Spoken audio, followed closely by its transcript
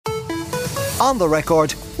On the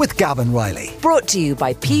Record with Gavin Riley. Brought to you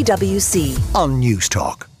by PwC on News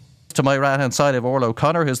Talk. To my right hand side of Orla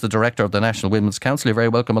O'Connor, who's the director of the National Women's Council. You're very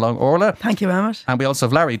welcome along, Orla. Thank you, Emmet. And we also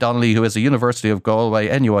have Larry Donnelly, who is a University of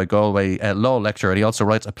Galway, NUI Galway law lecturer, and he also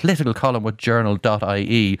writes a political column with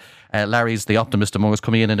thejournal.ie. Larry's the optimist among us,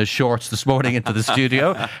 coming in his shorts this morning into the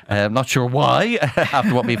studio. Not sure why,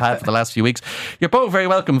 after what we've had for the last few weeks. You're both very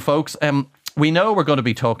welcome, folks. We know we're going to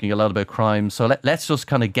be talking a lot about crime, so let's just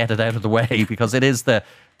kind of get it out of the way, because it is the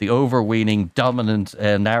overweening, dominant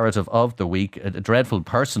narrative of the week, a dreadful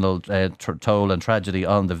personal toll and tragedy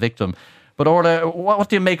on the victim. But Orla, what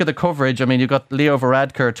do you make of the coverage? I mean, you've got Leo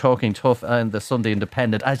Varadkar talking tough and the Sunday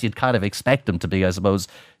Independent, as you'd kind of expect them to be, I suppose,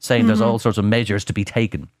 saying there's all sorts of measures to be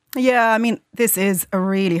taken. Yeah, I mean, this is a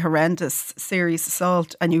really horrendous, serious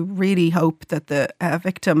assault, and you really hope that the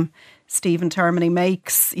victim, Stephen Termini,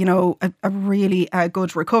 makes, a really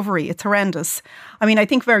good recovery. It's horrendous. I mean, I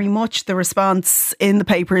think very much the response in the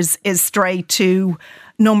papers is straight to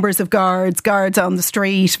numbers of guards on the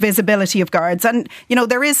street, visibility of guards. And,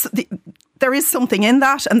 there is something in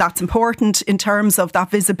that, and that's important in terms of that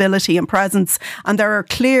visibility and presence. And there are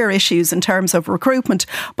clear issues in terms of recruitment,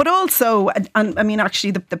 but also, and I mean,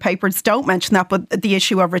 actually the papers don't mention that, but the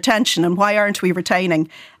issue of retention, and why aren't we retaining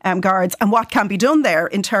guards, and what can be done there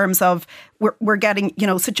in terms of we're getting,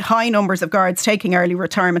 such high numbers of guards taking early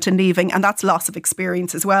retirement and leaving, and that's loss of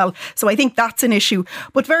experience as well. So I think that's an issue,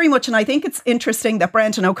 but very much, and I think it's interesting that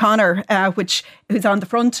Brendan O'Connor, who's on the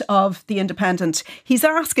front of The Independent, he's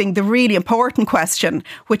asking the really important question,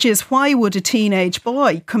 which is, why would a teenage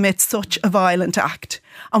boy commit such a violent act?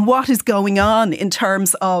 And what is going on in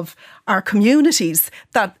terms of our communities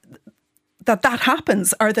that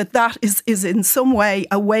happens, or that is in some way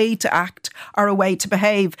a way to act or a way to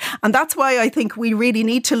behave. And that's why I think we really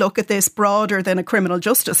need to look at this broader than a criminal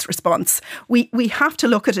justice response. We have to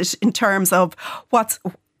look at it in terms of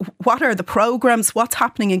what are the programmes, what's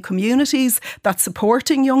happening in communities that's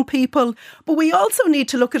supporting young people. But we also need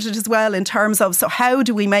to look at it as well in terms of, so how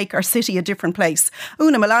do we make our city a different place?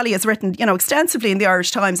 Una Mullally has written, extensively in the Irish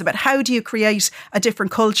Times about how do you create a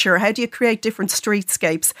different culture? How do you create different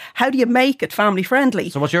streetscapes? How do you make it family friendly?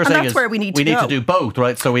 So what you're saying is where we need to do both,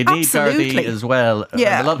 right? So we need Gardaí as well.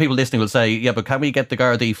 Yeah. A lot of people listening will say, yeah, but can we get the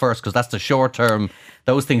Gardaí first? Because that's the short term.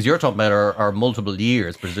 Those things you're talking about are multiple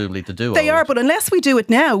years, presumably, to do. They are, but unless we do it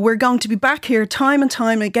now, we're going to be back here time and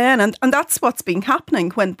time again. And that's what's been happening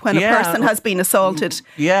when a person has been assaulted.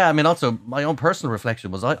 Yeah, I mean, also, my own personal reflection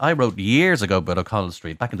was I wrote years ago about O'Connell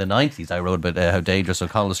Street. Back in the 90s, I wrote about how dangerous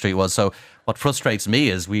O'Connell Street was. So what frustrates me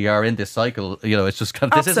is we are in this cycle, it's just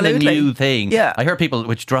kind of, this isn't a new thing. Yeah. I hear people,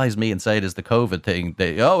 which drives me insane, is the COVID thing.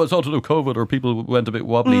 It's all to do with COVID, or people went a bit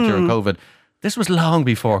wobbly during COVID. This was long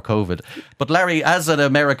before COVID. But Larry, as an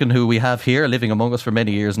American who we have here living among us for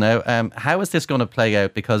many years now, how is this going to play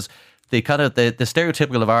out? Because the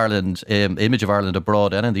stereotypical of Ireland, image of Ireland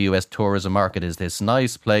abroad and in the US tourism market is this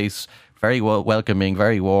nice place, very welcoming,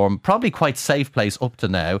 very warm, probably quite safe place up to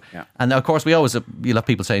now. Yeah. And of course, you'll have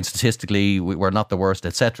people saying statistically we're not the worst,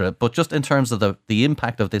 etc. But just in terms of the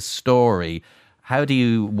impact of this story, how do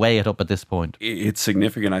you weigh it up at this point? It's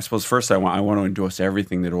significant. I suppose first I want to endorse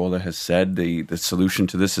everything that Orla has said. The solution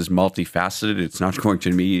to this is multifaceted. It's not going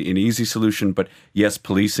to be an easy solution, but yes,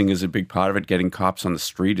 policing is a big part of it. Getting cops on the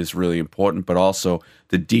street is really important, but also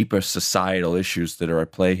the deeper societal issues that are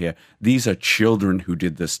at play here. These are children who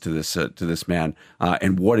did this to this man,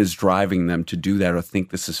 and what is driving them to do that or think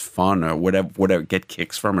this is fun or whatever, get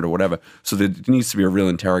kicks from it or whatever. So there needs to be a real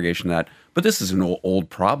interrogation of that. But this is an old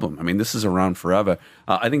problem. I mean, this is around forever.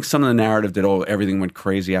 I think some of the narrative that, everything went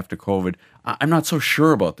crazy after COVID, I'm not so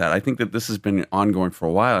sure about that. I think that this has been ongoing for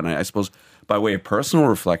a while. And I suppose by way of personal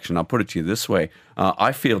reflection, I'll put it to you this way.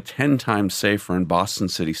 I feel 10 times safer in Boston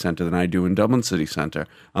City Centre than I do in Dublin City Centre.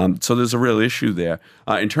 So there's a real issue there.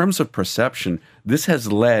 In terms of perception, this has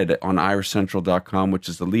led on irishcentral.com, which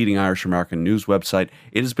is the leading Irish American news website.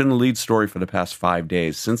 It has been the lead story for the past 5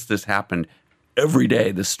 days. Since this happened, every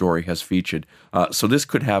day this story has featured. So this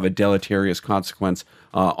could have a deleterious consequence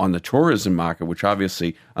on the tourism market, which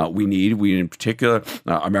obviously we need. We, in particular,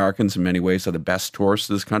 Americans in many ways are the best tourists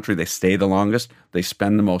of this country. They stay the longest. They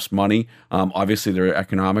spend the most money. Obviously, there are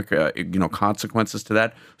economic consequences to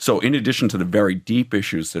that. So in addition to the very deep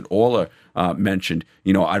issues that Orla mentioned,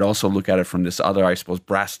 I'd also look at it from this other, I suppose,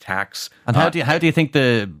 brass tacks. And how do you think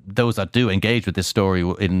those that do engage with this story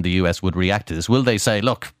in the US would react to this? Will they say,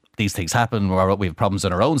 look, these things happen, or we have problems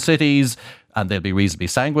in our own cities, and they'll be reasonably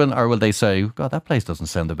sanguine, or will they say, God, that place doesn't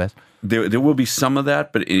sound the best? There will be some of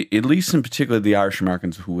that, but at least in particular the Irish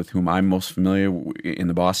Americans with whom I'm most familiar in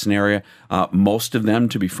the Boston area, most of them,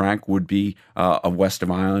 to be frank, would be of West of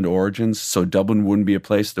Ireland origins. So Dublin wouldn't be a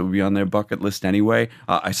place that would be on their bucket list anyway.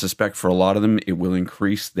 I suspect for a lot of them it will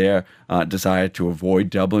increase their desire to avoid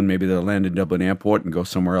Dublin. Maybe they'll land in Dublin Airport and go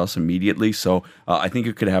somewhere else immediately. So I think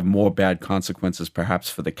it could have more bad consequences perhaps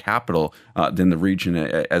for the capital than the region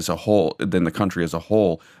as a whole, than the country as a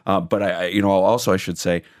whole. But I should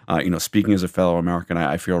say, speaking as a fellow American,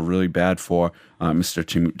 I feel really bad for Mr.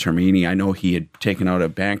 Termini. I know he had taken out a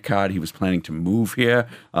bank card. He was planning to move here.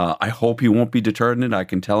 I hope he won't be deterred in it. I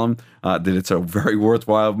can tell him that it's a very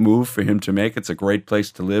worthwhile move for him to make. It's a great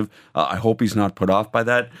place to live. I hope he's not put off by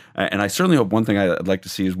that. And I certainly hope one thing I'd like to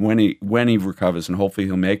see is when he recovers, and hopefully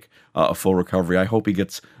he'll make a full recovery, I hope he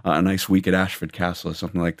gets a nice week at Ashford Castle or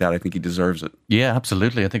something like that. I think he deserves it. Yeah,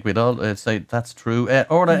 absolutely. I think we'd all say that's true.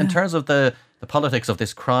 Orla, in terms of the politics of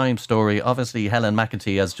this crime story, obviously Helen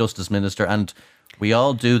McEntee as Justice Minister, and we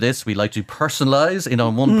all do this. We like to personalise,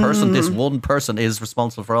 one person. This one person is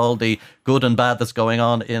responsible for all the good and bad that's going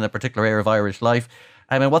on in a particular area of Irish life.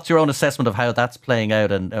 I mean, what's your own assessment of how that's playing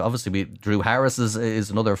out? And obviously, Drew Harris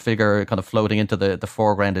is another figure kind of floating into the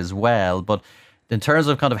foreground as well. But in terms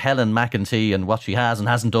of kind of Helen McEntee and what she has and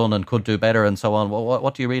hasn't done and could do better and so on,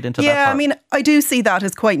 what do you read into that? Yeah, I mean, I do see that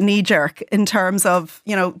as quite knee-jerk in terms of,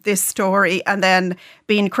 this story, and then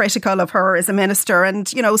being critical of her as a minister, and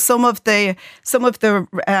some of the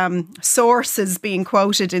sources being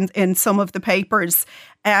quoted in some of the papers.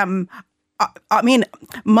 I mean,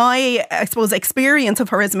 my, experience of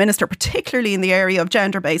her as minister, particularly in the area of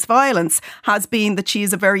gender-based violence, has been that she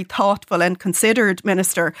is a very thoughtful and considered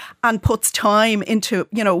minister and puts time into,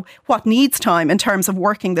 what needs time in terms of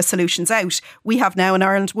working the solutions out. We have now in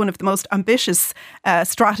Ireland one of the most ambitious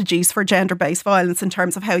strategies for gender-based violence in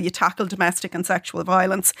terms of how you tackle domestic and sexual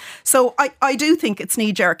violence. So I do think it's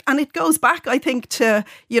knee-jerk. And it goes back, I think, to,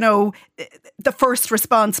 the first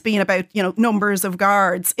response being about, numbers of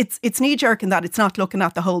guards. It's knee-jerk in that it's not looking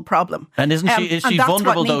at the whole problem. And is she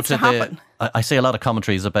vulnerable though to the... I see a lot of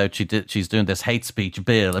commentaries about she's doing this hate speech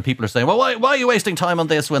bill, and people are saying, well, why are you wasting time on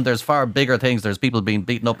this when there's far bigger things? There's people being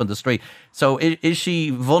beaten up in the street. So is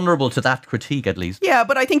she vulnerable to that critique at least? Yeah,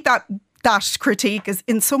 but I think that critique is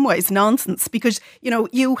in some ways nonsense, because,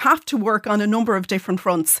 you have to work on a number of different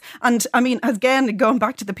fronts. And I mean, again, going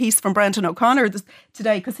back to the piece from Brendan O'Connor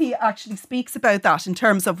today, because he actually speaks about that in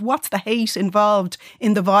terms of what's the hate involved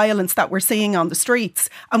in the violence that we're seeing on the streets.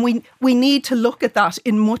 And we need to look at that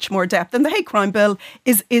in much more depth. And the hate crime bill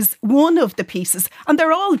is one of the pieces. And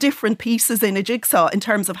they're all different pieces in a jigsaw in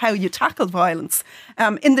terms of how you tackle violence.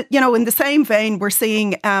 In the same vein, we're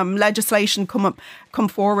seeing legislation come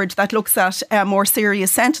forward that looks at more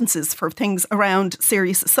serious sentences for things around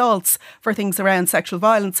serious assaults, for things around sexual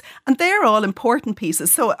violence. And they're all important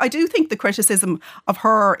pieces. So I do think the criticism of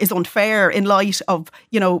her is unfair in light of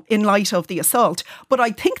the assault. But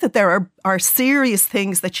I think that there are serious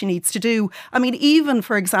things that she needs to do. I mean, even,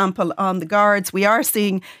 for example, on the guards, we are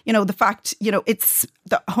seeing, the fact, it's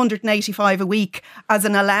the 185 a week as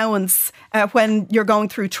an allowance when you're going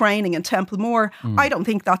through training in Templemore. I don't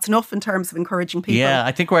think that's enough in terms of encouraging people. Yeah,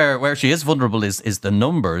 I think where she is vulnerable is the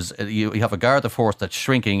numbers. You have a Garda force that's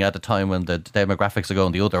shrinking at a time when the demographics are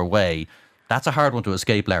going the other way. That's a hard one to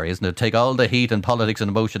escape, Larry, isn't it? Take all the heat and politics and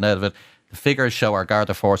emotion out of it. The figures show our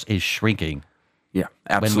Garda force is shrinking. Yeah,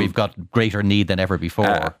 absolutely. When we've got greater need than ever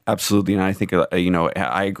before. Absolutely. And I think,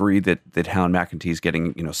 I agree that Helen McEntee is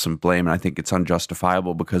getting, some blame. And I think it's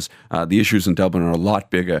unjustifiable because the issues in Dublin are a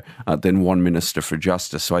lot bigger than one Minister for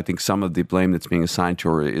Justice. So I think some of the blame that's being assigned to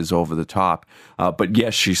her is over the top. But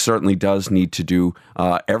yes, she certainly does need to do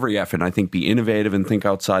every effort. And I think be innovative and think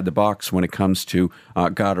outside the box when it comes to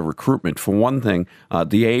Garda recruitment. For one thing,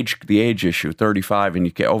 the age issue, 35 and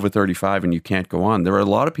you get over 35 and you can't go on. There are a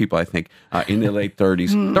lot of people, I think, in their late 30s.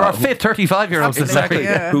 There are fit 35-year-olds. Exactly.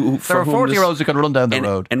 Yeah. There are 40-year-olds who can run down the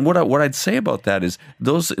road. And what I'd say about that is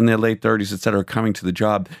those in their late 30s, et cetera, coming to the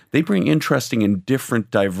job, they bring interesting and different,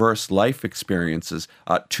 diverse life experiences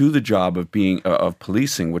to the job of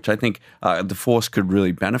policing, which I think the force could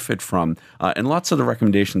really benefit from. And lots of the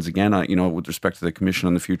recommendations, again, with respect to the Commission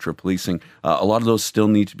on the Future of Policing, a lot of those still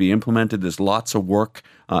need to be implemented. There's lots of work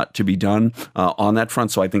to be done on that front.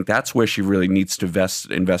 So I think that's where she really needs to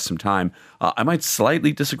invest some time. I might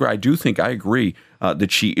slightly disagree. I agree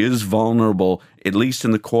that she is vulnerable, at least in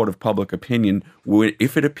the court of public opinion,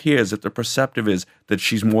 if it appears that the perceptive is that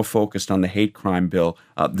she's more focused on the hate crime bill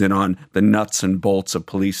than on the nuts and bolts of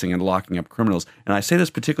policing and locking up criminals. And I say this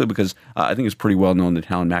particularly because I think it's pretty well known that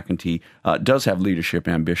Helen McEntee does have leadership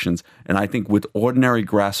ambitions. And I think with ordinary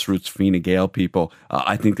grassroots Fine Gael people,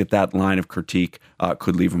 I think that line of critique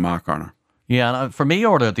could leave a mark on her. Yeah, and for me,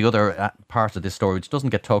 Orla, the other part of this story, which doesn't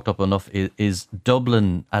get talked up enough, is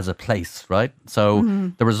Dublin as a place, right?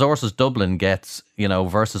 So the resources Dublin gets,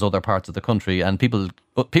 versus other parts of the country, and people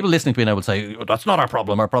listening to me now will say, that's not our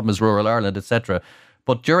problem is rural Ireland, etc.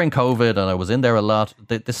 But during COVID, and I was in there a lot,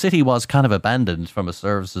 the city was kind of abandoned from a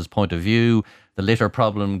services point of view. The litter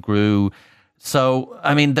problem grew. So,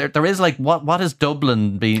 I mean, there is what has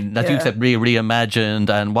Dublin been, that you said, reimagined,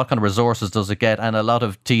 and what kind of resources does it get? And a lot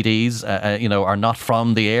of TDs, are not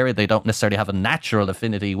from the area. They don't necessarily have a natural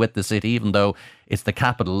affinity with the city, even though it's the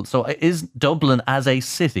capital. So is Dublin as a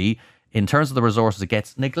city, in terms of the resources it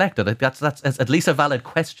gets, neglected? That's at least a valid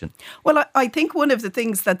question. Well, I think one of the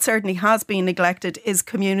things that certainly has been neglected is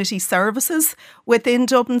community services within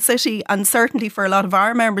Dublin City, and certainly for a lot of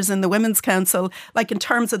our members in the Women's Council, like in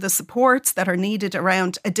terms of the supports that are needed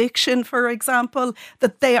around addiction, for example,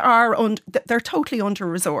 that they're totally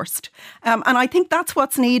under-resourced. And I think that's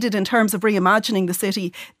what's needed in terms of reimagining the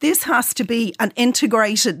city. This has to be an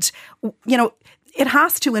integrated, it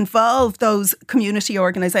has to involve those community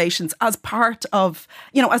organisations as part of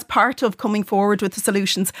coming forward with the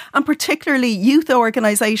solutions, and particularly youth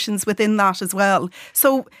organisations within that as well.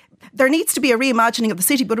 So there needs to be a reimagining of the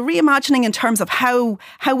city, but a reimagining in terms of how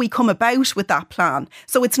we come about with that plan.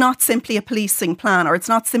 So it's not simply a policing plan, or it's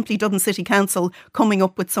not simply Dublin City Council coming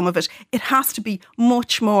up with some of it. It has to be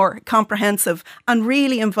much more comprehensive and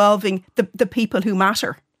really involving the people who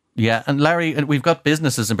matter. Yeah, and Larry, we've got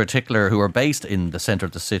businesses in particular who are based in the centre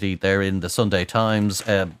of the city. They're in the Sunday Times,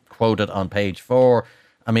 quoted on page 4.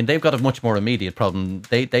 I mean, they've got a much more immediate problem.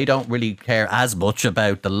 They don't really care as much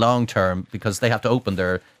about the long term, because they have to open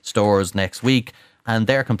their stores next week, and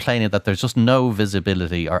they're complaining that there's just no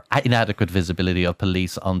visibility, or inadequate visibility, of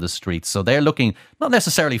police on the streets. So they're looking not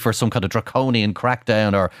necessarily for some kind of draconian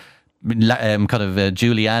crackdown or kind of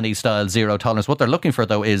Giuliani style zero tolerance. What they're looking for,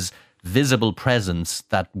 though, is visible presence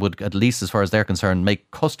that would, at least as far as they're concerned, make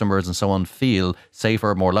customers and so on feel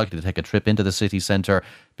safer, more likely to take a trip into the city centre.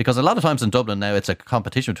 Because a lot of times in Dublin now, it's a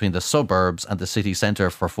competition between the suburbs and the city centre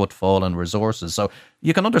for footfall and resources. So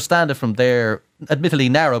you can understand it from their admittedly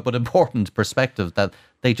narrow but important perspective, that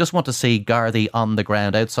they just want to see Gardaí on the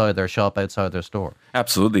ground outside their shop, outside their store.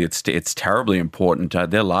 Absolutely. It's terribly important.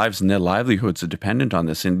 Their lives and their livelihoods are dependent on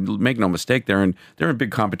this. And make no mistake, they're in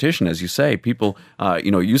big competition, as you say. People, it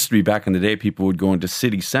used to be back in the day, people would go into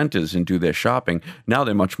city centres and do their shopping. Now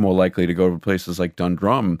they're much more likely to go to places like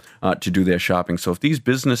Dundrum to do their shopping. So if these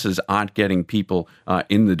businesses aren't getting people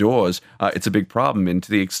in the doors, it's a big problem. And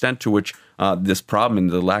to the extent to which this problem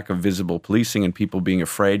and the lack of visible policing and people being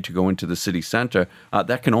afraid to go into the city centre,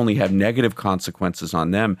 that can only have negative consequences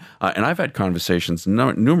on them. And I've had conversations,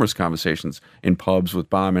 numerous conversations in pubs with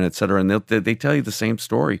barmen, etc., and they tell you the same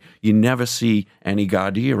story. You never see any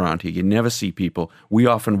Gardaí around here. You never see people. We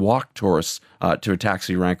often walk tourists to a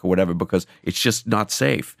taxi rank or whatever, because it's just not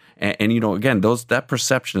safe. And again, that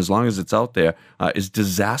perception, as long as it's out there, is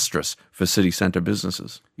disastrous for city centre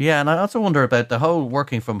businesses. Yeah, and I also wonder about the whole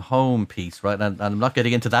working from home piece, right? And I'm not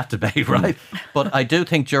getting into that debate, right? But I do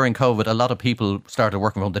think during COVID, a lot of people started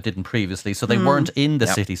working from home that didn't previously, so they weren't in the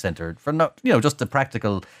city centre for just the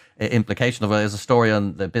practical implication of it. There's a story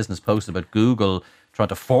on the Business Post about Google trying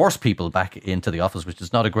to force people back into the office, which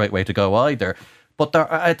is not a great way to go either. But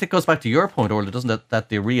I think it goes back to your point, Orla, doesn't it? That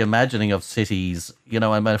the reimagining of cities, and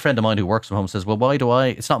a friend of mine who works from home says, well, why do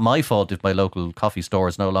it's not my fault if my local coffee store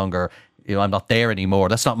is no longer, I'm not there anymore.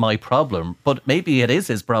 That's not my problem. But maybe it is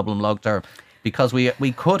his problem long term, because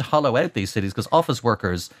we could hollow out these cities, because office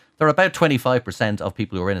workers, they're about 25% of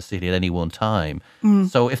people who are in a city at any one time.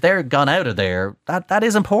 So if they're gone out of there, that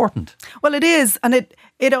is important. Well, it is. And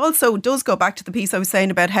it also does go back to the piece I was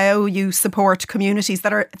saying about how you support communities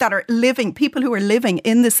that are living, people who are living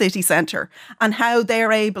in the city centre, and how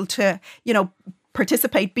they're able to,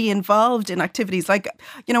 participate, be involved in activities. Like,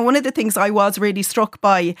 one of the things I was really struck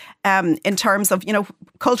by in terms of,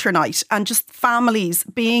 culture night and just families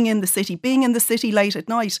being in the city late at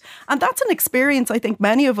night. And that's an experience I think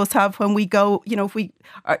many of us have when we go, if we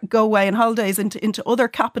go away on holidays into other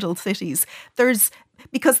capital cities. There's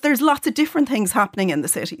because there's lots of different things happening in the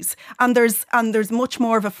cities, and there's much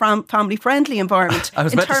more of a family-friendly environment. I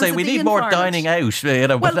was about to say we need more dining out.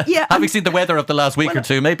 Having seen the weather of the last week or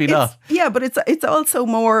two, maybe not. Yeah, but it's also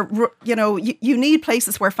more. You need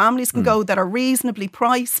places where families can go that are reasonably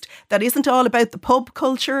priced. That isn't all about the pub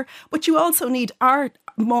culture, but you also need art.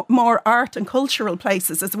 More art and cultural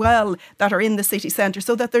places as well that are in the city centre,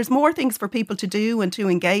 so that there's more things for people to do and to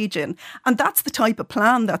engage in, and that's the type of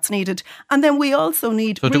plan that's needed. And then we also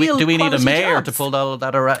need. So do we need a mayor jobs to pull all of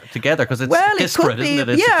that together? Because it's it disparate, could be, isn't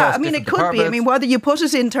it? It could be. I mean, whether you put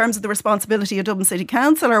it in terms of the responsibility of Dublin City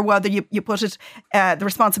Council or whether you put it the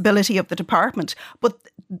responsibility of the department, but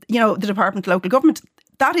the Department of Local Government.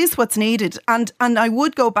 That is what's needed. And I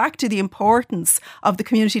would go back to the importance of the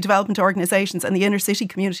community development organisations and the inner city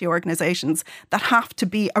community organisations that have to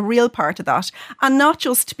be a real part of that. And not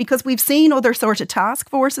just because we've seen other sort of task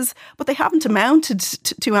forces, but they haven't amounted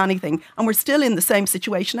to anything. And we're still in the same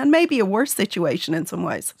situation, and maybe a worse situation in some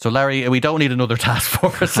ways. So, Larry, we don't need another task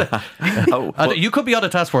force. You could be on a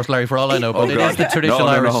task force, Larry, for all I know, but it is the traditional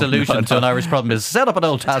Irish solution to an Irish problem is set up an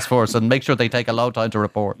old task force and make sure they take a long time to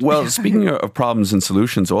report. Well, speaking of problems and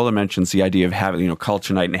solutions, Orla mentions the idea of having,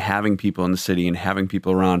 culture night and having people in the city and having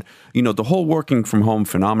people around. The whole working from home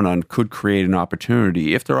phenomenon could create an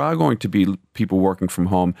opportunity. If there are going to be people working from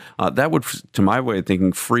home, that would, to my way of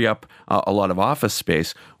thinking, free up a lot of office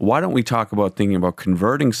space. Why don't we talk about thinking about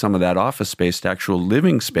converting some of that office space to actual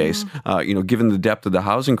living space? Given the depth of the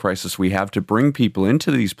housing crisis we have, to bring people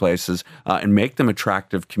into these places and make them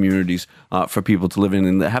attractive communities for people to live in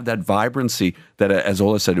and have that vibrancy that, as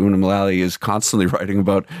Orla said, Una Mullally is constantly writing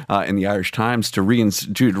about in the Irish Times to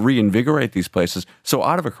reinvigorate these places. So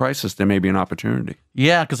out of a crisis, there may be an opportunity.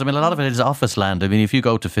 Yeah, because a lot of it is office land. If you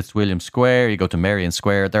go to Fitzwilliam Square, you go to Merrion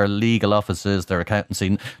Square, there are legal offices, there are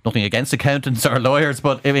accountancy. Nothing against accountants or lawyers,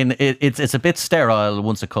 but it's a bit sterile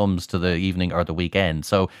once it comes to the evening or the weekend.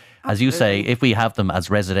 So, as you say, if we have them as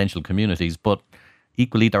residential communities, but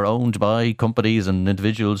equally they're owned by companies and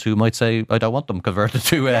individuals who might say, I don't want them converted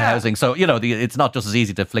to housing. So, it's not just as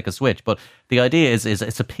easy to flick a switch, but the idea is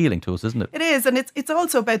it's appealing to us, isn't it? It is, and it's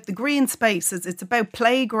also about the green spaces. It's about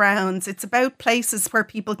playgrounds. It's about places where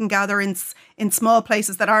people can gather in small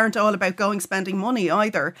places that aren't all about spending money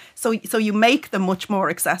either. So you make them much more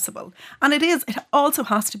accessible. And it also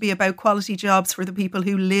has to be about quality jobs for the people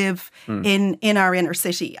who live in our inner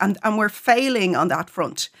city. And we're failing on that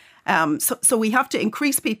front. So we have to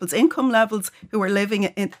increase people's income levels who are living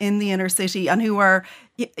in the inner city and who are,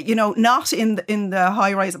 not in the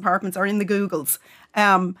high-rise apartments or in the Googles.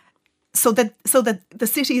 So that the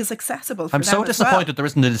city is accessible for I'm so disappointed there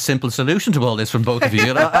isn't a simple solution to all this from both of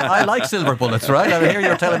you. I like silver bullets, right? I hear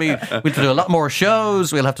you're telling me we'll have to do a lot more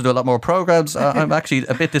shows, we'll have to do a lot more programmes. I'm actually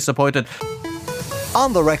a bit disappointed.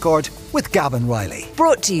 On the Record with Gavin Riley.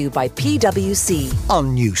 Brought to you by PwC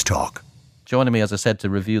on News Talk. Joining me, as I said, to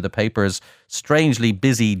review the paper's strangely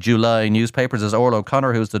busy July newspapers is Orla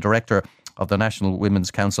O'Connor, who's the director of the National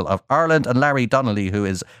Women's Council of Ireland, and Larry Donnelly, who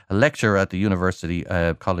is a lecturer at the University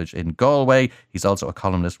College in Galway. He's also a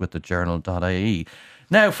columnist with thejournal.ie.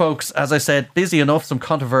 Now, folks, as I said, busy enough, some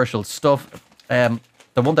controversial stuff. The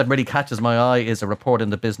one that really catches my eye is a report in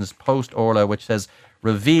the Business Post, Orla, which says,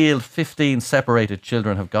 revealed 15 separated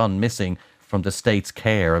children have gone missing from the state's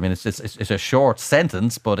care. It's a short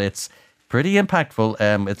sentence, but it's pretty impactful.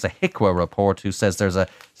 It's a HICWA report who says there's a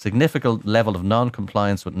significant level of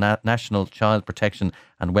non-compliance with national child protection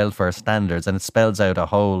and welfare standards, and it spells out a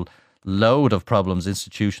whole load of problems,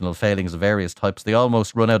 institutional failings of various types. They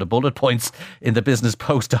almost run out of bullet points in the Business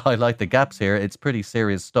Post to highlight the gaps here. It's pretty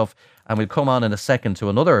serious stuff. And we'll come on in a second to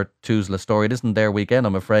another Tuesday story. It isn't their weekend,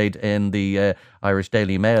 I'm afraid, in the Irish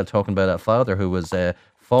Daily Mail, talking about a father who was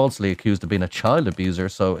falsely accused of being a child abuser.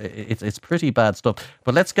 So it's pretty bad stuff.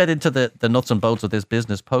 But let's get into the nuts and bolts of this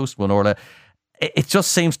Business Post one, Orla. It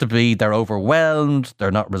just seems to be they're overwhelmed, they're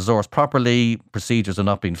not resourced properly, procedures are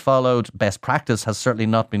not being followed, best practice has certainly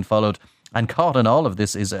not been followed. And caught in all of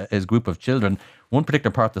this is a group of children. One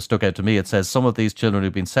particular part that stuck out to me, it says some of these children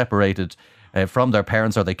who've been separated from their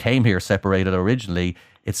parents, or they came here separated originally,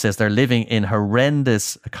 it says they're living in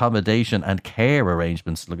horrendous accommodation and care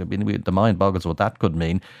arrangements. Look, the mind boggles what that could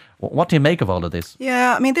mean. What do you make of all of this?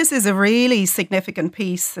 Yeah, this is a really significant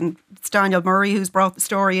piece, and it's Daniel Murray who's brought the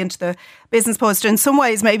story into the Business Post. In some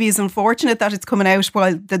ways, maybe it's unfortunate that it's coming out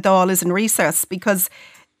while the Dáil is in recess, because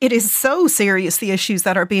it is so serious, the issues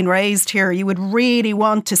that are being raised here. You would really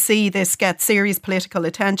want to see this get serious political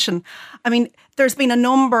attention. There's been a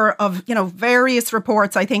number of, various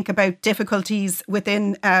reports, I think, about difficulties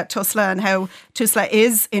within TUSLA and how TUSLA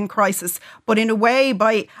is in crisis. But in a way,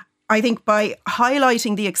 by I think by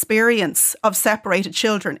highlighting the experience of separated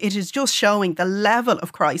children, it is just showing the level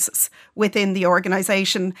of crisis within the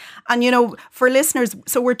organisation. And, for listeners,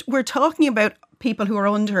 so we're talking about people who are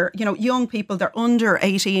under, young people, they're under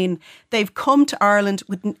 18. They've come to Ireland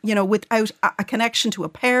without a connection to a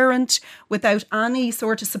parent, without any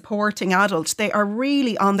sort of supporting adult. They are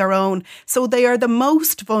really on their own. So they are the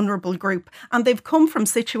most vulnerable group. And they've come from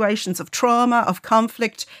situations of trauma, of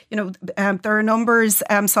conflict. There are numbers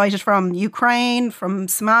cited from Ukraine, from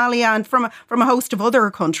Somalia, and from a host of other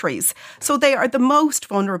countries. So they are the most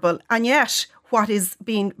vulnerable. And yet, what is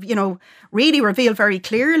being, really revealed very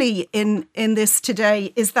clearly in this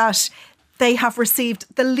today is that they have received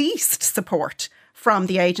the least support from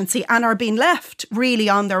the agency and are being left really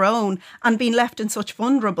on their own and being left in such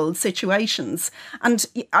vulnerable situations. And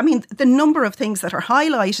I mean, the number of things that are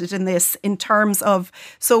highlighted in this in terms of,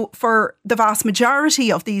 so for the vast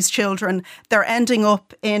majority of these children, they're ending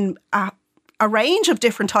up in a range of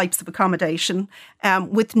different types of accommodation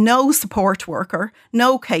with no support worker,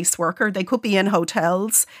 no caseworker. They could be in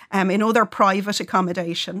hotels, in other private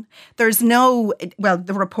accommodation. There's no,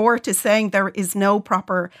 the report is saying there is no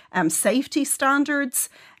proper safety standards.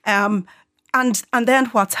 And then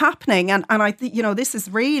what's happening, and I think, this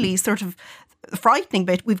is really sort of the frightening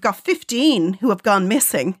bit. We've got 15 who have gone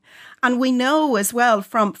missing. And we know as well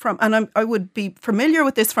from and I would be familiar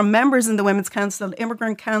with this from members in the Women's Council,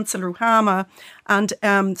 Immigrant Council, Ruhama, and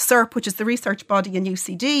SERP, which is the research body in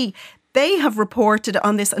UCD. They have reported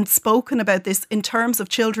on this and spoken about this in terms of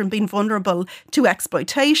children being vulnerable to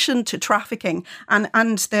exploitation, to trafficking. And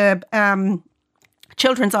the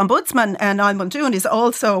Children's Ombudsman, Niall Muldoon, is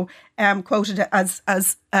also quoted as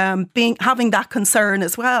having that concern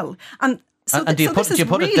as well. So do you put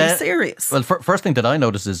really it down? Serious. Well, first thing that I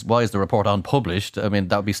notice is, why is the report unpublished? I mean,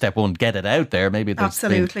 that would be step one, get it out there. Maybe there's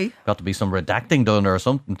got to be some redacting done or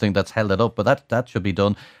something that's held it up, but that should be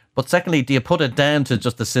done. But secondly, do you put it down to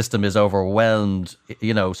just the system is overwhelmed?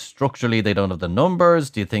 Structurally, they don't have the numbers.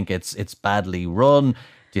 Do you think it's badly run?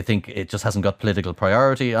 Do you think it just hasn't got political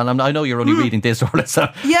priority? And I know you're only reading this, Orla,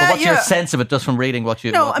 but what's your sense of it just from reading what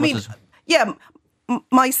you...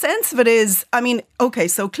 My sense of it is,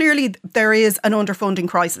 so clearly there is an underfunding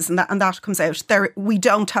crisis and that comes out. We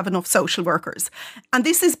don't have enough social workers. And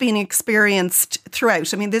this is being experienced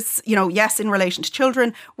throughout. I mean, this, yes, in relation to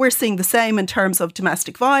children, we're seeing the same in terms of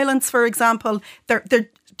domestic violence, for example.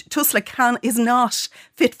 Tusla is not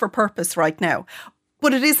fit for purpose right now.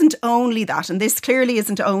 But it isn't only that, and this clearly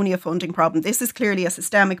isn't only a funding problem. This is clearly a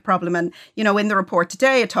systemic problem. And, in the report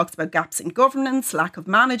today, it talks about gaps in governance, lack of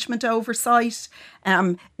management oversight,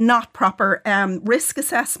 not proper risk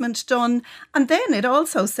assessment done. And then it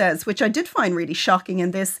also says, which I did find really shocking in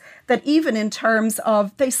this, that even in terms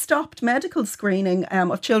of they stopped medical screening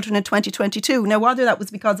of children in 2022. Now, whether that was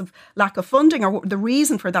because of lack of funding or the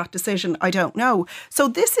reason for that decision, I don't know. So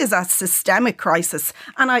this is a systemic crisis.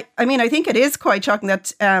 And I think it is quite shocking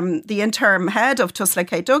that the interim head of Tusla,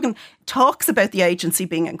 Kate Duggan, talks about the agency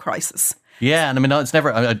being in crisis. Yeah, and it's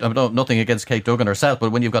never, I don't nothing against Kate Duggan herself,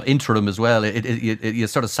 but when you've got interim as well, it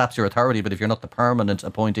sort of saps your authority, but if you're not the permanent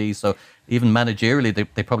appointee, so even managerially,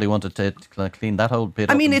 they probably wanted to clean that whole bit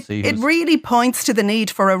up. It really points to the need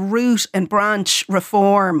for a root and branch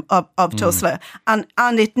reform of Tusla,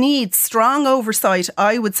 and it needs strong oversight,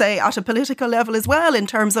 I would say, at a political level as well, in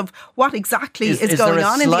terms of what exactly is going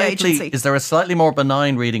on in the agency. Is there a slightly more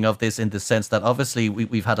benign reading of this in the sense that obviously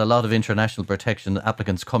we've had a lot of international protection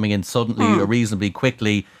applicants coming in suddenly, reasonably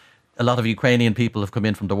quickly? A lot of Ukrainian people have come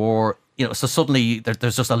in from the war, so suddenly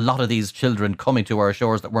there's just a lot of these children coming to our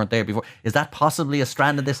shores that weren't there before. Is that possibly a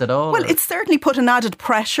strand of this at all? Well, it's certainly put an added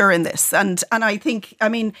pressure in this. And I think,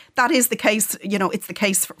 that is the case, it's the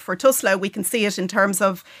case for Tusla. We can see it in terms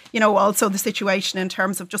of, also the situation in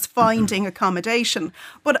terms of just finding accommodation.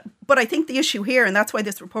 But I think the issue here, and that's why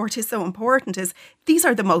this report is so important, is these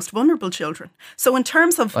are the most vulnerable children. So in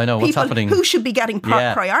terms of people who should be getting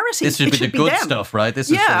priority, this should be the good stuff, right?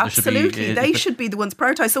 Absolutely. They should be the ones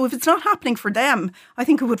prioritised. So if it's not happening for them, I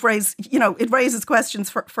think it would raise, it raises questions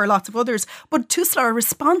for lots of others. But Tusla are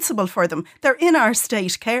responsible for them. They're in our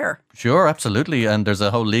state care. Sure, absolutely. And there's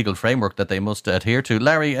a whole legal framework that they must adhere to.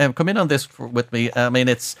 Larry, come in on this with me.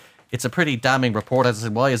 It's a pretty damning report. As I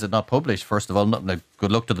said, why is it not published? First of all, good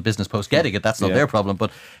luck to the Business Post getting it. That's not their problem.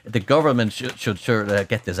 But the government should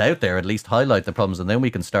get this out there, at least highlight the problems, and then we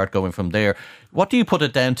can start going from there. What do you put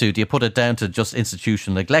it down to? Do you put it down to just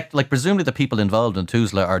institutional neglect? Like, presumably the people involved in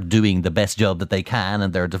Tusla are doing the best job that they can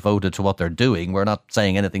and they're devoted to what they're doing. We're not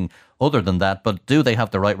saying anything other than that. But do they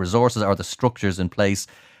have the right resources? Are the structures in place?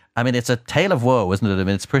 I mean, it's a tale of woe, isn't it? I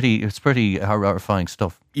mean, it's pretty horrifying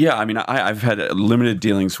stuff. Yeah, I mean, I've had limited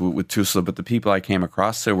dealings with Tusla, but the people I came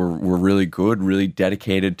across there were really good, really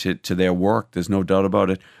dedicated to their work. There's no doubt about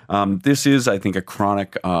it. This is, I think, a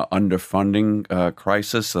chronic underfunding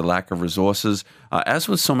crisis, the lack of resources. As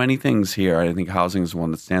with so many things here, I think housing is the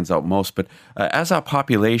one that stands out most. But as our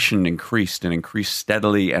population increased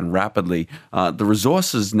steadily and rapidly, the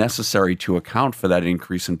resources necessary to account for that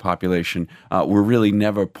increase in population were really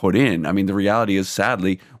never put in. I mean, the reality is,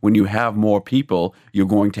 sadly, when you have more people, you're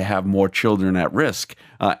going to have more children at risk.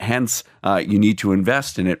 Hence, you need to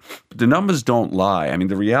invest in it. But the numbers don't lie. I mean,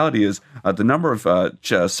 the reality is the number of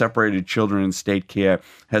separated children in state care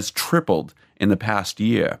has tripled in the past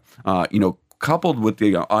year. Coupled with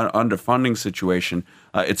the underfunding situation,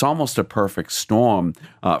 it's almost a perfect storm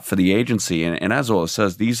for the agency. And as Orla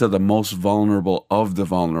says, these are the most vulnerable of the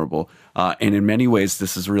vulnerable. And in many ways,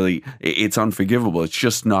 this is really, it's unforgivable. It's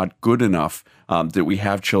just not good enough that we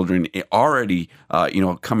have children already,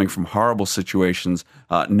 coming from horrible situations,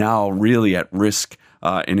 now really at risk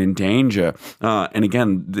and in danger. And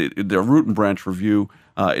again, the root and branch review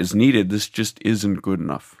is needed. This just isn't good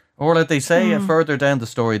enough. Orla, they say further down the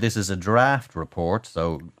story, this is a draft report,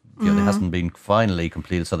 so it hasn't been finally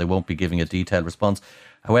completed, so they won't be giving a detailed response.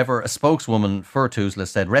 However, a spokeswoman for Tusla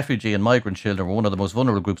said refugee and migrant children were one of the most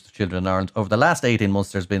vulnerable groups of children in Ireland. Over the last 18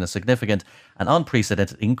 months, there's been a significant and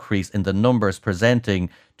unprecedented increase in the numbers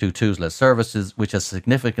presenting to Tusla services, which has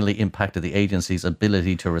significantly impacted the agency's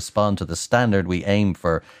ability to respond to the standard we aim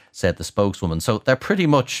for, said the spokeswoman. So they're pretty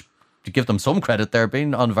much, to give them some credit, they're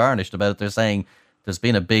being unvarnished about it. They're saying there's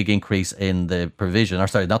been a big increase in the provision, or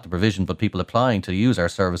sorry, not the provision, but people applying to use our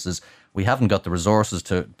services. We haven't got the resources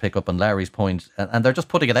to pick up on Larry's point. And they're just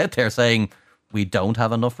putting it out there saying we don't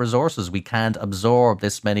have enough resources. We can't absorb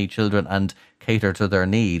this many children and cater to their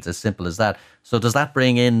needs. As simple as that. So does that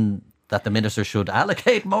bring in that the minister should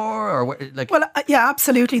allocate more? Or Well, yeah,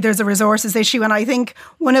 absolutely. There's a resources issue. And I think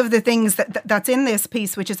one of the things that's in this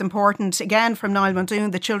piece, which is important, again, from Niall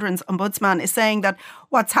Muldoon, the Children's Ombudsman, is saying that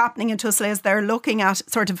what's happening in Tusla is they're looking at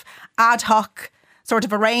sort of ad hoc sort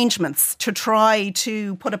of arrangements to try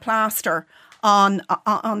to put a plaster on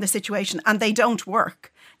the situation, and they don't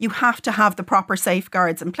work. You have to have the proper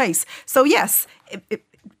safeguards in place. So yes,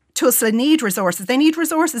 Tusla need resources. They need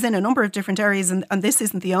resources in a number of different areas, and this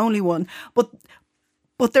isn't the only one.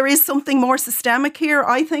 But there is something more systemic here,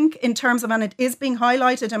 I think, in terms of, and it is being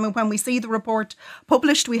highlighted. I mean, when we see the report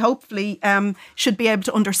published, we hopefully should be able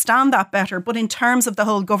to understand that better. But in terms of the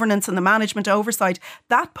whole governance and the management oversight,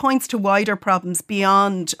 that points to wider problems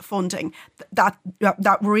beyond funding that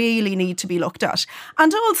really need to be looked at.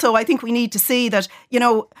 And also, I think we need to see that,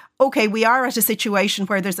 okay, we are at a situation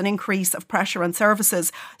where there's an increase of pressure on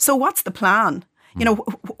services. So what's the plan?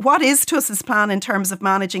 What is Tusla's plan in terms of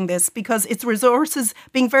managing this? Because it's resources,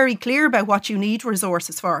 being very clear about what you need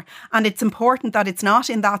resources for. And it's important that it's not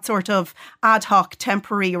in that sort of ad hoc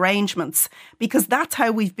temporary arrangements, because that's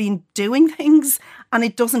how we've been doing things, and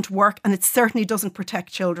it doesn't work, and it certainly doesn't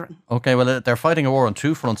protect children. OK, well, they're fighting a war on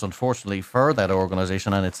two fronts, unfortunately, for that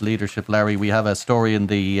organisation and its leadership. Larry, we have a story in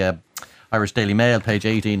the Irish Daily Mail, page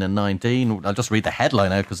 18 and 19. I'll just read the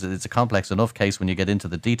headline out because it's a complex enough case when you get into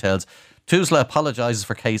the details. Tusla apologises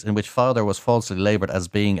for case in which father was falsely labelled as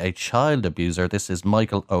being a child abuser. This is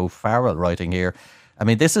Michael O'Farrell writing here. I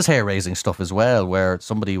mean, this is hair-raising stuff as well, where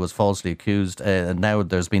somebody was falsely accused and now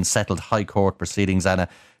there's been settled High Court proceedings, and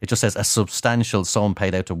it just says a substantial sum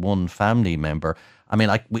paid out to one family member. I mean,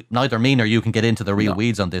 neither me nor you can get into the real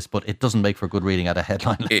weeds on this, but it doesn't make for good reading at a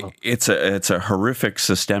headline level. It's a horrific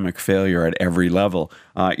systemic failure at every level.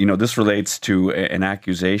 This relates to an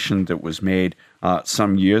accusation that was made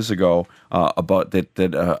some years ago about that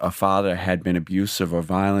a father had been abusive or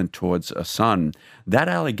violent towards a son. That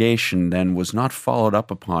allegation then was not followed up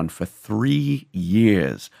upon for 3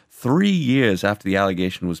 years. 3 years after the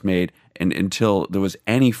allegation was made, and until there was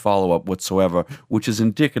any follow-up whatsoever, which is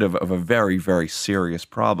indicative of a very, very serious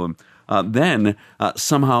problem. Then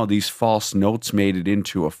somehow these false notes made it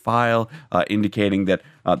into a file indicating that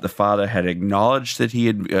the father had acknowledged that he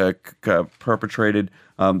had perpetrated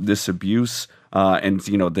this abuse and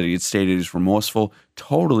that he had stated he was remorseful.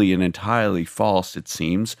 Totally and entirely false, it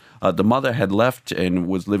seems. The mother had left and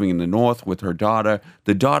was living in the north with her daughter.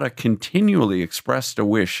 The daughter continually expressed a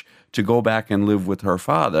wish to go back and live with her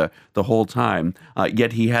father the whole time.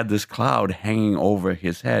 Yet he had this cloud hanging over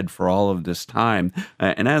his head for all of this time.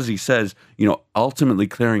 And as he says, ultimately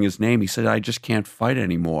clearing his name, he said, I just can't fight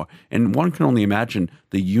anymore. And one can only imagine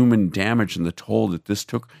the human damage and the toll that this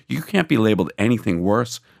took. You can't be labeled anything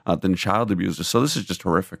worse than child abuser. So this is just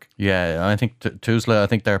horrific. Yeah, I think Tusla, I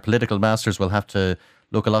think their political masters will have to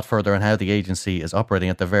look a lot further on how the agency is operating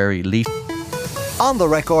at the very least. On the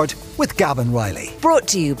Record with Gavin Riley Brought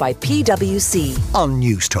to you by PwC. on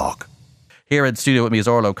News Talk. Here in studio with me is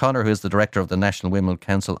Orla O'Connor, who is the director of the National Women's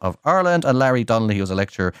Council of Ireland, and Larry Donnelly, who is a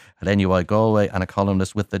lecturer at NUI Galway and a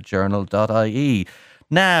columnist with thejournal.ie.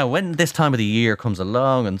 Now, when this time of the year comes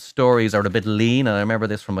along and stories are a bit lean, and I remember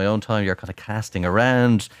this from my own time, you're kind of casting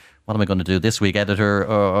around, what am I going to do this week, editor?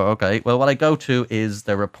 Okay. Well, what I go to is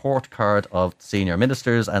the report card of senior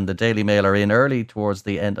ministers, and the Daily Mail are in early towards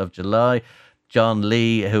the end of July. John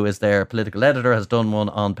Lee, who is their political editor, has done one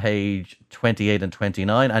on page 28 and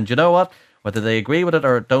 29. And you know what? Whether they agree with it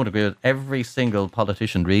or don't agree with it, every single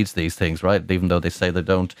politician reads these things, right? Even though they say they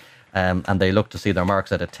don't. And they look to see their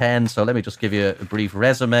marks at a 10. So let me just give you a brief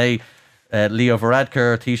resume. Leo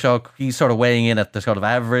Varadkar, Taoiseach, he's sort of weighing in at the sort of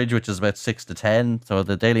average, which is about 6 to 10. So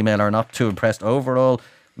the Daily Mail are not too impressed overall.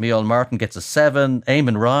 Micheál Martin gets a 7.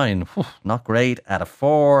 Eamon Ryan, not great, at a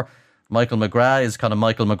 4. Michael McGrath is kind of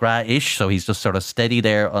Michael McGrath-ish, so he's just sort of steady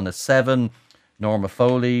there on a 7. Norma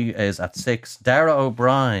Foley is at 6. Dara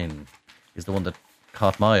O'Brien is the one that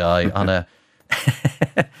caught my eye on a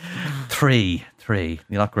 3. You're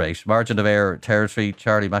not great. Margin of error territory.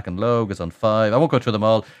 Charlie McInlogue is on 5. I won't go through them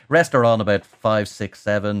all. Rest are on about 5, 6,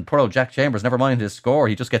 7. Poor old Jack Chambers, never mind his score.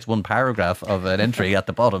 He just gets one paragraph of an entry at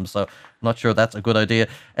the bottom, so I'm not sure that's a good idea.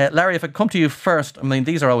 Larry, if I come to you first, I mean,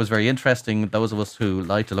 these are always very interesting. Those of us who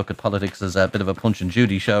like to look at politics as a bit of a Punch and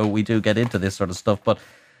Judy show, we do get into this sort of stuff. But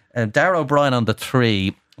Dara O'Brien on the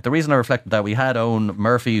 3. The reason I reflected that, we had Owen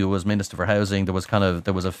Murphy, who was Minister for Housing. There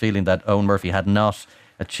was a feeling that Owen Murphy had not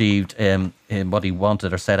achieved in what he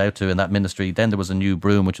wanted or set out to in that ministry. Then there was a new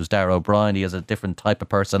broom, which was Dara O'Brien. He has a different type of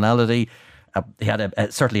personality. He had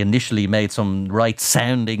certainly initially made some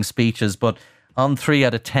right-sounding speeches, but on 3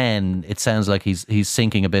 out of 10, it sounds like he's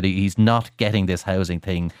sinking a bit. He's not getting this housing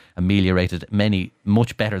thing ameliorated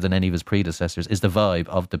much better than any of his predecessors, is the vibe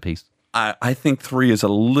of the piece. I think 3 is a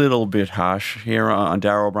little bit harsh here on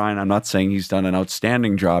Dara O'Brien. I'm not saying he's done an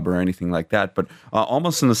outstanding job or anything like that, but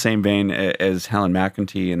almost in the same vein as Helen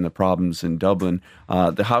McEntee and the problems in Dublin,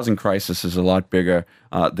 the housing crisis is a lot bigger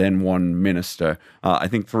than one minister. I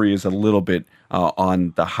think 3 is a little bit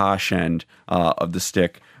on the harsh end of the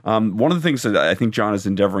stick. One of the things that I think John is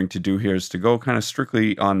endeavoring to do here is to go kind of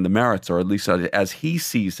strictly on the merits, or at least as he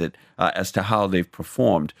sees it, as to how they've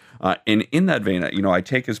performed. And in that vein, I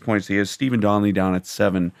take his points. He has Stephen Donnelly down at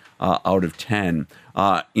 7 out of 10.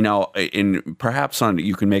 And perhaps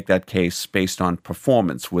you can make that case based on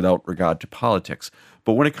performance without regard to politics.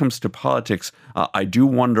 But when it comes to politics, I do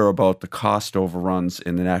wonder about the cost overruns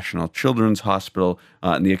in the National Children's Hospital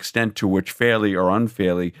and the extent to which, fairly or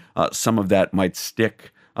unfairly, some of that might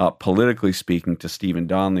stick, politically speaking, to Stephen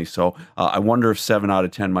Donnelly. So I wonder if 7 out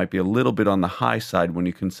of 10 might be a little bit on the high side when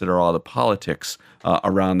you consider all the politics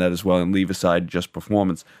around that as well and leave aside just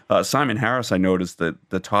performance. Simon Harris, I noticed,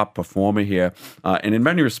 the top performer here. And in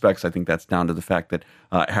many respects, I think that's down to the fact that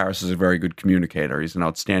Harris is a very good communicator. He's an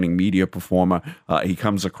outstanding media performer. He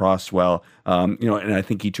comes across well, and I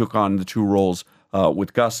think he took on the 2 roles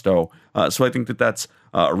with gusto. So I think that's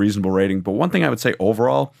a reasonable rating. But one thing I would say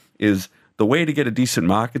overall is the way to get a decent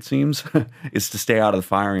mark, it seems, is to stay out of the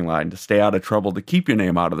firing line, to stay out of trouble, to keep your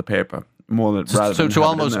name out of the paper. To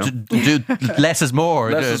almost do less is more.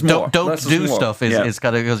 Don't do stuff is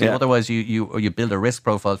kind of, because otherwise you build a risk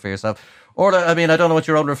profile for yourself. Orla, I mean, I don't know what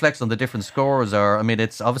your own reflects on the different scores are. I mean,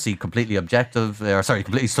 it's obviously completely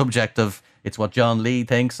completely subjective. It's what John Lee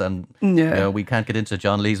thinks, and we can't get into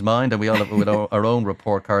John Lee's mind, and we all have our own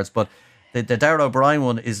report cards. But the Dara O'Brien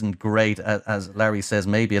one isn't great, as Larry says,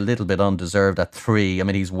 maybe a little bit undeserved at 3. I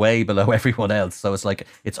mean, he's way below everyone else, so it's like,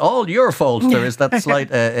 it's all your fault. There is that slight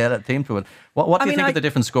theme to it. What do you think of the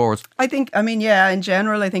different scores? I think, in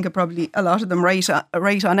general, I think probably a lot of them rate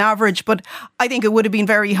on average, but I think it would have been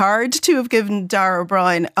very hard to have given Dara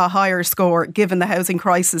O'Brien a higher score given the housing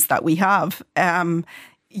crisis that we have.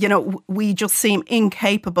 We just seem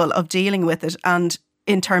incapable of dealing with it, and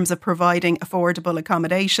in terms of providing affordable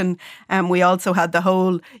accommodation. We also had the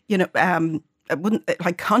whole,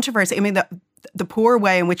 controversy. I mean, the poor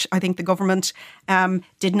way in which I think the government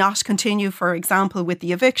did not continue, for example, with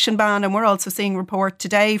the eviction ban. And we're also seeing a report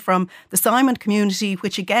today from the Simon community,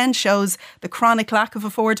 which again shows the chronic lack of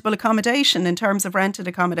affordable accommodation in terms of rented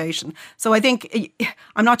accommodation. So I think,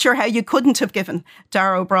 I'm not sure how you couldn't have given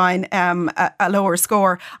Dara O'Brien a lower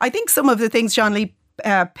score. I think some of the things John Lee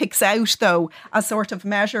picks out, though, as sort of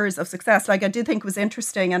measures of success. Like, I did think it was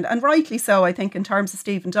interesting, and rightly so, I think, in terms of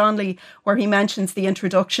Stephen Donnelly, where he mentions the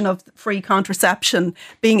introduction of free contraception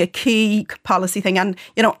being a key policy thing. And,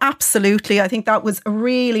 you know, absolutely, I think that was a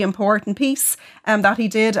really important piece that he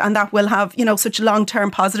did, and that will have, you know, such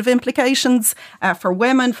long-term positive implications for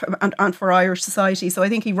women and for Irish society. So I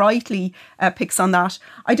think he rightly picks on that.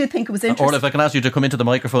 I did think it was interesting. Or if I can ask you to come into the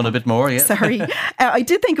microphone a bit more. Yeah. Sorry. I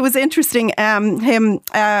did think it was interesting, him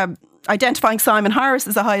identifying Simon Harris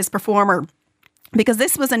as the highest performer, because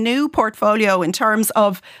this was a new portfolio in terms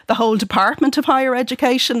of the whole Department of Higher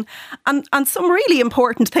Education and some really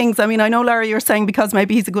important things. I mean, I know, Larry, you're saying because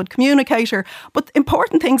maybe he's a good communicator, but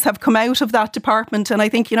important things have come out of that department. And I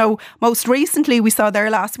think, you know, most recently we saw there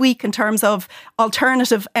last week in terms of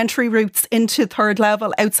alternative entry routes into third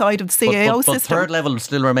level outside of the CAO system. But third level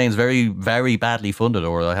still remains very, very badly funded,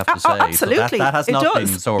 or I have to say. Absolutely. So that has not been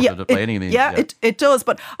sorted by any means. Yeah, it does.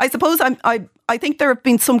 But I suppose I think there have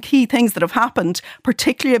been some key things that have happened,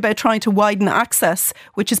 particularly about trying to widen access,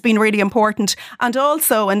 which has been really important. And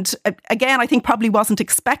also, and again, I think probably wasn't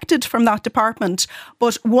expected from that department,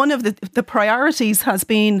 but one of the priorities has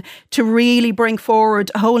been to really bring forward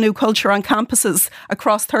a whole new culture on campuses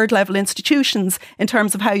across third level institutions in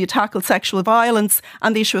terms of how you tackle sexual violence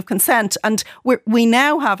and the issue of consent. And we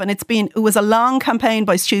now have, and it was a long campaign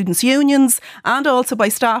by students' unions and also by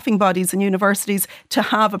staffing bodies and universities to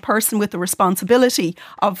have a person with the responsibility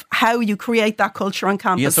of how you create that culture on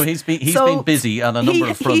campus. Yeah, so he's been busy on a number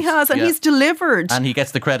of fronts. He has, and he's delivered. And he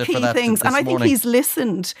gets the credit for that things. And I think he's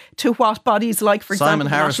listened to what bodies like, for Simon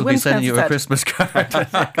example, Harris will be sending you a Christmas card.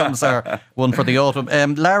 Here comes our one for the autumn.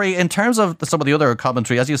 Larry, in terms of some of the other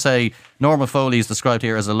commentary, as you say, Norma Foley is described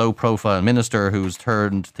here as a low-profile minister who's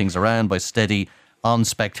turned things around by steady on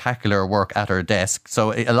spectacular work at her desk.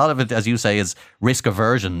 So a lot of it, as you say, is risk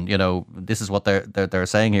aversion. You know, this is what they're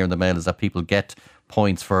saying here in the Mail, is that people get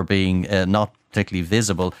points for being not particularly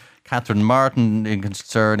visible. Catherine Martin, in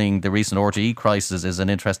concerning the recent RTE crisis, is an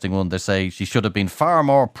interesting one. They say she should have been far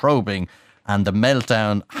more probing and the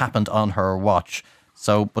meltdown happened on her watch.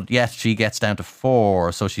 So, but yet she gets down to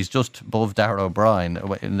 4, so she's just above Darragh O'Brien.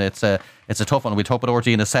 And it's a tough one. We'll talk about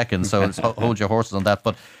RTE in a second, so hold your horses on that.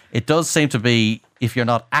 But it does seem to be, if you're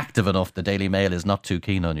not active enough, the Daily Mail is not too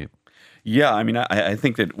keen on you. Yeah, I mean, I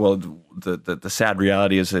think that, well, the sad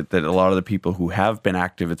reality is that a lot of the people who have been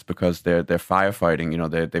active, it's because they're firefighting. You know,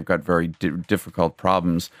 they've got very difficult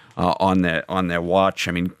problems on their watch.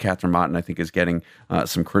 I mean, Catherine Martin, I think, is getting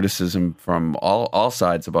some criticism from all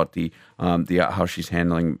sides about the how she's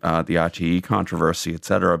handling the RTE controversy,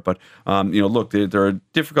 etc. But you know, look, there are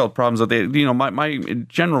difficult problems. You know, my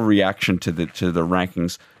general reaction to the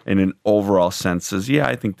rankings in an overall sense is, yeah,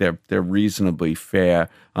 I think they're reasonably fair.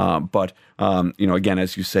 But you know, again,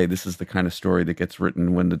 as you say, this is the kind of story that gets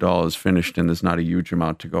written when the doll is finished and there's not a huge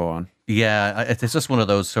amount to go on. Yeah, it's just one of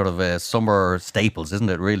those sort of summer staples, isn't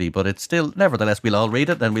it, really? But it's still, nevertheless, we'll all read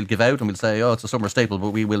it and we'll give out and we'll say, oh, it's a summer staple, but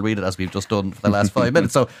we will read it as we've just done for the last 5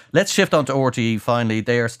 minutes. So let's shift on to RTE finally.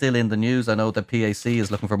 They are still in the news. I know the PAC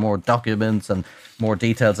is looking for more documents and more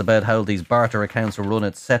details about how these barter accounts are run,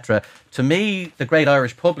 etc. To me, the great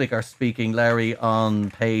Irish public are speaking, Larry, on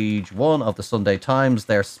page 1 of the Sunday Times.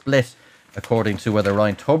 They're split according to whether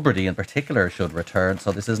Ryan Tubridy in particular should return.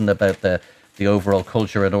 So this isn't about the overall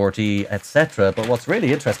culture in RTE, etc. But what's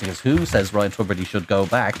really interesting is who says Ryan Tubridy should go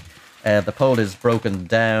back. The poll is broken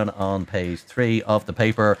down on page 3 of the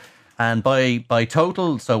paper. And by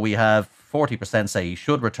total, so we have 40% say he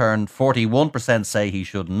should return, 41% say he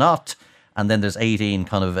should not. And then there's 18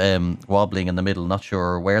 kind of wobbling in the middle, not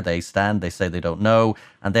sure where they stand. They say they don't know.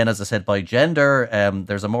 And then, as I said, by gender,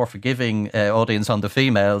 there's a more forgiving audience on the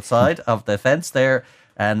female side of the fence there.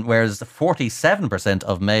 And whereas 47%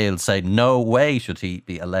 of males say no way should he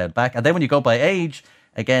be allowed back. And then when you go by age,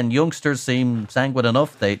 again, youngsters seem sanguine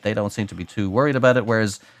enough. They don't seem to be too worried about it.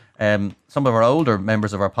 Whereas some of our older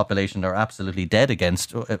members of our population are absolutely dead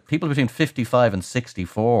against. People between 55 and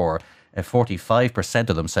 64, 45%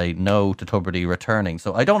 of them say no to Tubridy returning.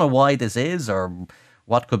 So I don't know why this is or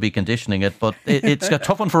what could be conditioning it, but it's a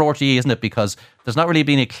tough one for RTE, isn't it? Because there's not really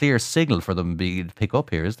been a clear signal for them to pick up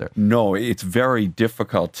here, is there? No, it's very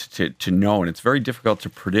difficult to know, and it's very difficult to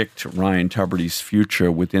predict Ryan Tubridy's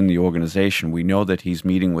future within the organisation. We know that he's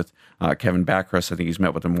meeting with Kevin Backrust. I think he's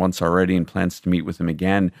met with him once already and plans to meet with him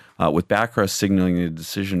again, with Backrust signalling the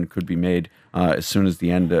decision could be made as soon as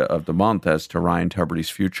the end of the month as to Ryan Tubridy's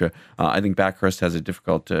future. I think Backhurst has a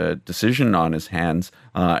difficult decision on his hands,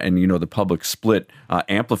 and the public split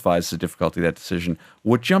amplifies the difficulty of that decision.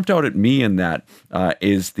 What jumped out at me in that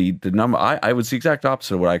is the number. I was the exact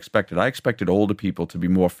opposite of what I expected. I expected older people to be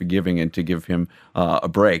more forgiving and to give him a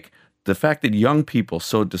break. The fact that young people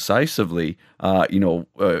so decisively,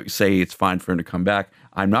 say it's fine for him to come back,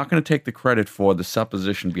 I'm not going to take the credit for the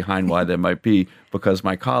supposition behind why that might be, because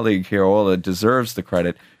my colleague here, Orla, deserves the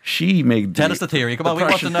credit. She made Tell us the theory. Come on, we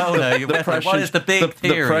want to know now. What is the big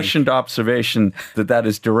theory? The prescient observation that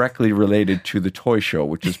is directly related to the toy show,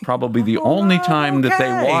 which is probably the only time that they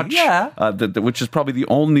watch, which is probably the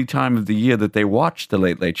only time of the year that they watch the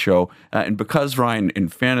Late Late Show. And because Ryan, in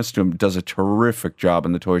fairness to him, does a terrific job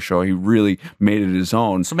in the toy show, he really made it his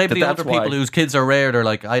own. So maybe the older people whose kids are rare, they're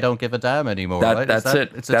like, I don't give a damn anymore, right? That's it.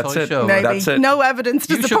 It's a toy show. Maybe. That's it. No evidence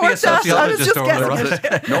to support that. I was just guessing.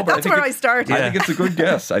 No, but that's where I started. I think it's a good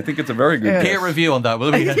guess. I think it's a very good guess. Peer review on that,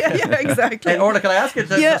 will we? yeah, exactly. Hey, Orla, can I ask you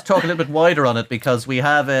to just talk a little bit wider on it? Because we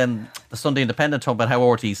have the Sunday Independent talking about how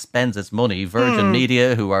RTÉ spends its money. Virgin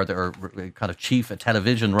Media, who are their kind of chief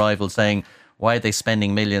television rival, saying, why are they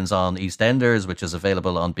spending millions on EastEnders, which is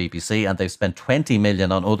available on BBC, and they've spent 20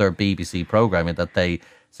 million on other BBC programming that they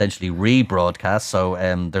essentially rebroadcast. So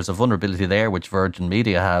there's a vulnerability there, which Virgin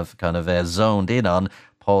Media have kind of zoned in on.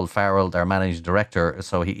 Paul Farrell, their managing director,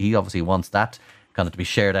 so he obviously wants that kind of to be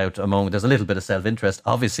shared out among. There's a little bit of self-interest,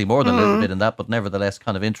 obviously more than a little bit in that, but nevertheless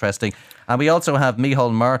kind of interesting. And we also have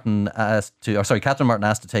Catherine Martin asked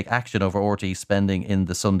to take action over RTÉ spending in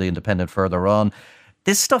the Sunday Independent further on.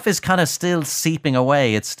 This stuff is kind of still seeping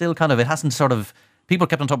away. It's still kind of, it hasn't sort of, people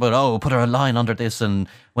kept on talking about, put a line under this and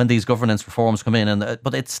when these governance reforms come in,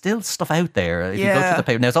 but it's still stuff out there. If you go to the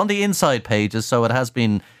paper, now it's on the inside pages, so it has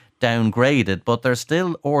been downgraded, but there's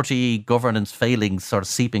still RTÉ governance failings sort of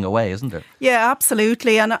seeping away, isn't there? Yeah,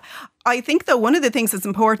 absolutely. And I think that one of the things that's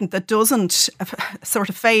important that doesn't sort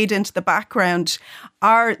of fade into the background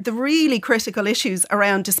are the really critical issues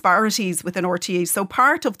around disparities within RTÉ. So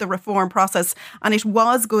part of the reform process, and it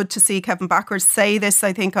was good to see Kevin Backhurst say this,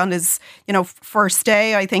 I think, on his first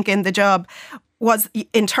day, I think, in the job, was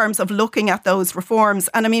in terms of looking at those reforms.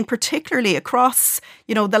 And I mean, particularly across,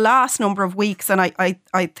 the last number of weeks, and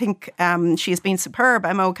I think she has been superb,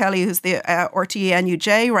 Emma O'Kelly, who's the RTÉ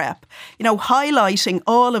NUJ rep, highlighting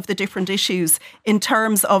all of the different issues in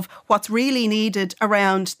terms of what's really needed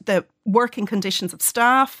around the working conditions of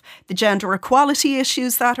staff, the gender equality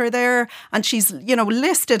issues that are there. And she's,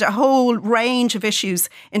 listed a whole range of issues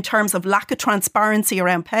in terms of lack of transparency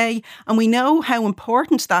around pay. And we know how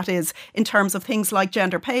important that is in terms of things like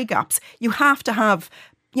gender pay gaps. You have to have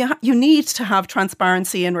you need to have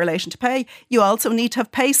transparency in relation to pay. You also need to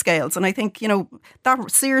have pay scales. And I think,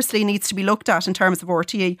 that seriously needs to be looked at in terms of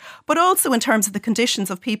RTÉ, but also in terms of the conditions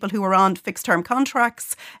of people who are on fixed term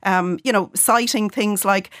contracts, citing things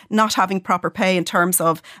like not having proper pay in terms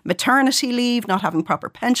of maternity leave, not having proper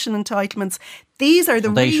pension entitlements. These are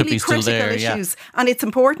the really critical issues. Yeah. And it's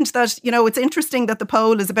important that, it's interesting that the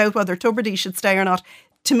poll is about whether Tubridy should stay or not.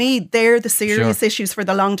 To me, they're the serious issues for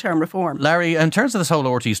the long-term reform. Larry, in terms of this whole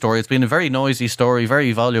RTÉ story, it's been a very noisy story,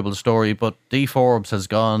 very voluble story, but Dee Forbes has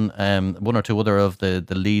gone, one or two other of the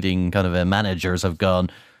leading kind of managers have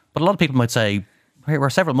gone. But a lot of people might say,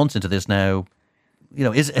 we're several months into this now,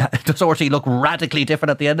 does RTÉ look radically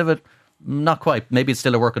different at the end of it? Not quite. Maybe it's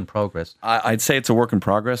still a work in progress. I'd say it's a work in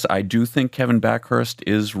progress. I do think Kevin Backhurst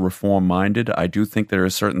is reform-minded. I do think there are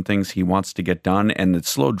certain things he wants to get done, and the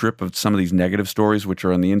slow drip of some of these negative stories, which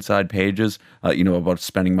are on the inside pages, about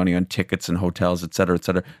spending money on tickets and hotels, et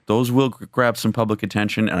cetera, those will grab some public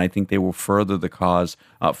attention, and I think they will further the cause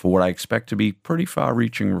for what I expect to be pretty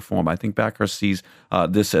far-reaching reform. I think Backhurst sees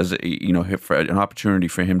this as an opportunity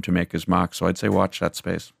for him to make his mark. So I'd say watch that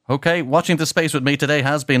space. Okay, watching the space with me today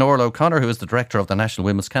has been Orla O'Connor, who is the director of the National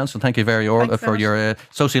Women's Council. Thank you very Orla for your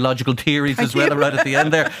sociological theories as well, right at the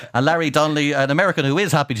end there. And Larry Donnelly, an American who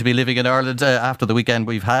is happy to be living in Ireland after the week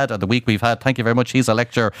we've had. Thank you very much. He's a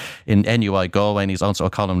lecturer in NUI Galway, and he's also a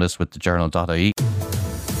columnist with thejournal.ie.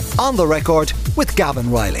 On the Record with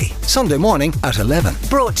Gavin Riley, Sunday morning at 11.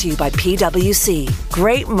 Brought to you by PwC.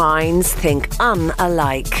 Great minds think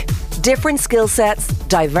unalike. Different skill sets,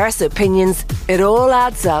 diverse opinions, it all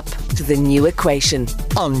adds up to the new equation.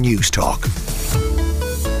 On News Talk.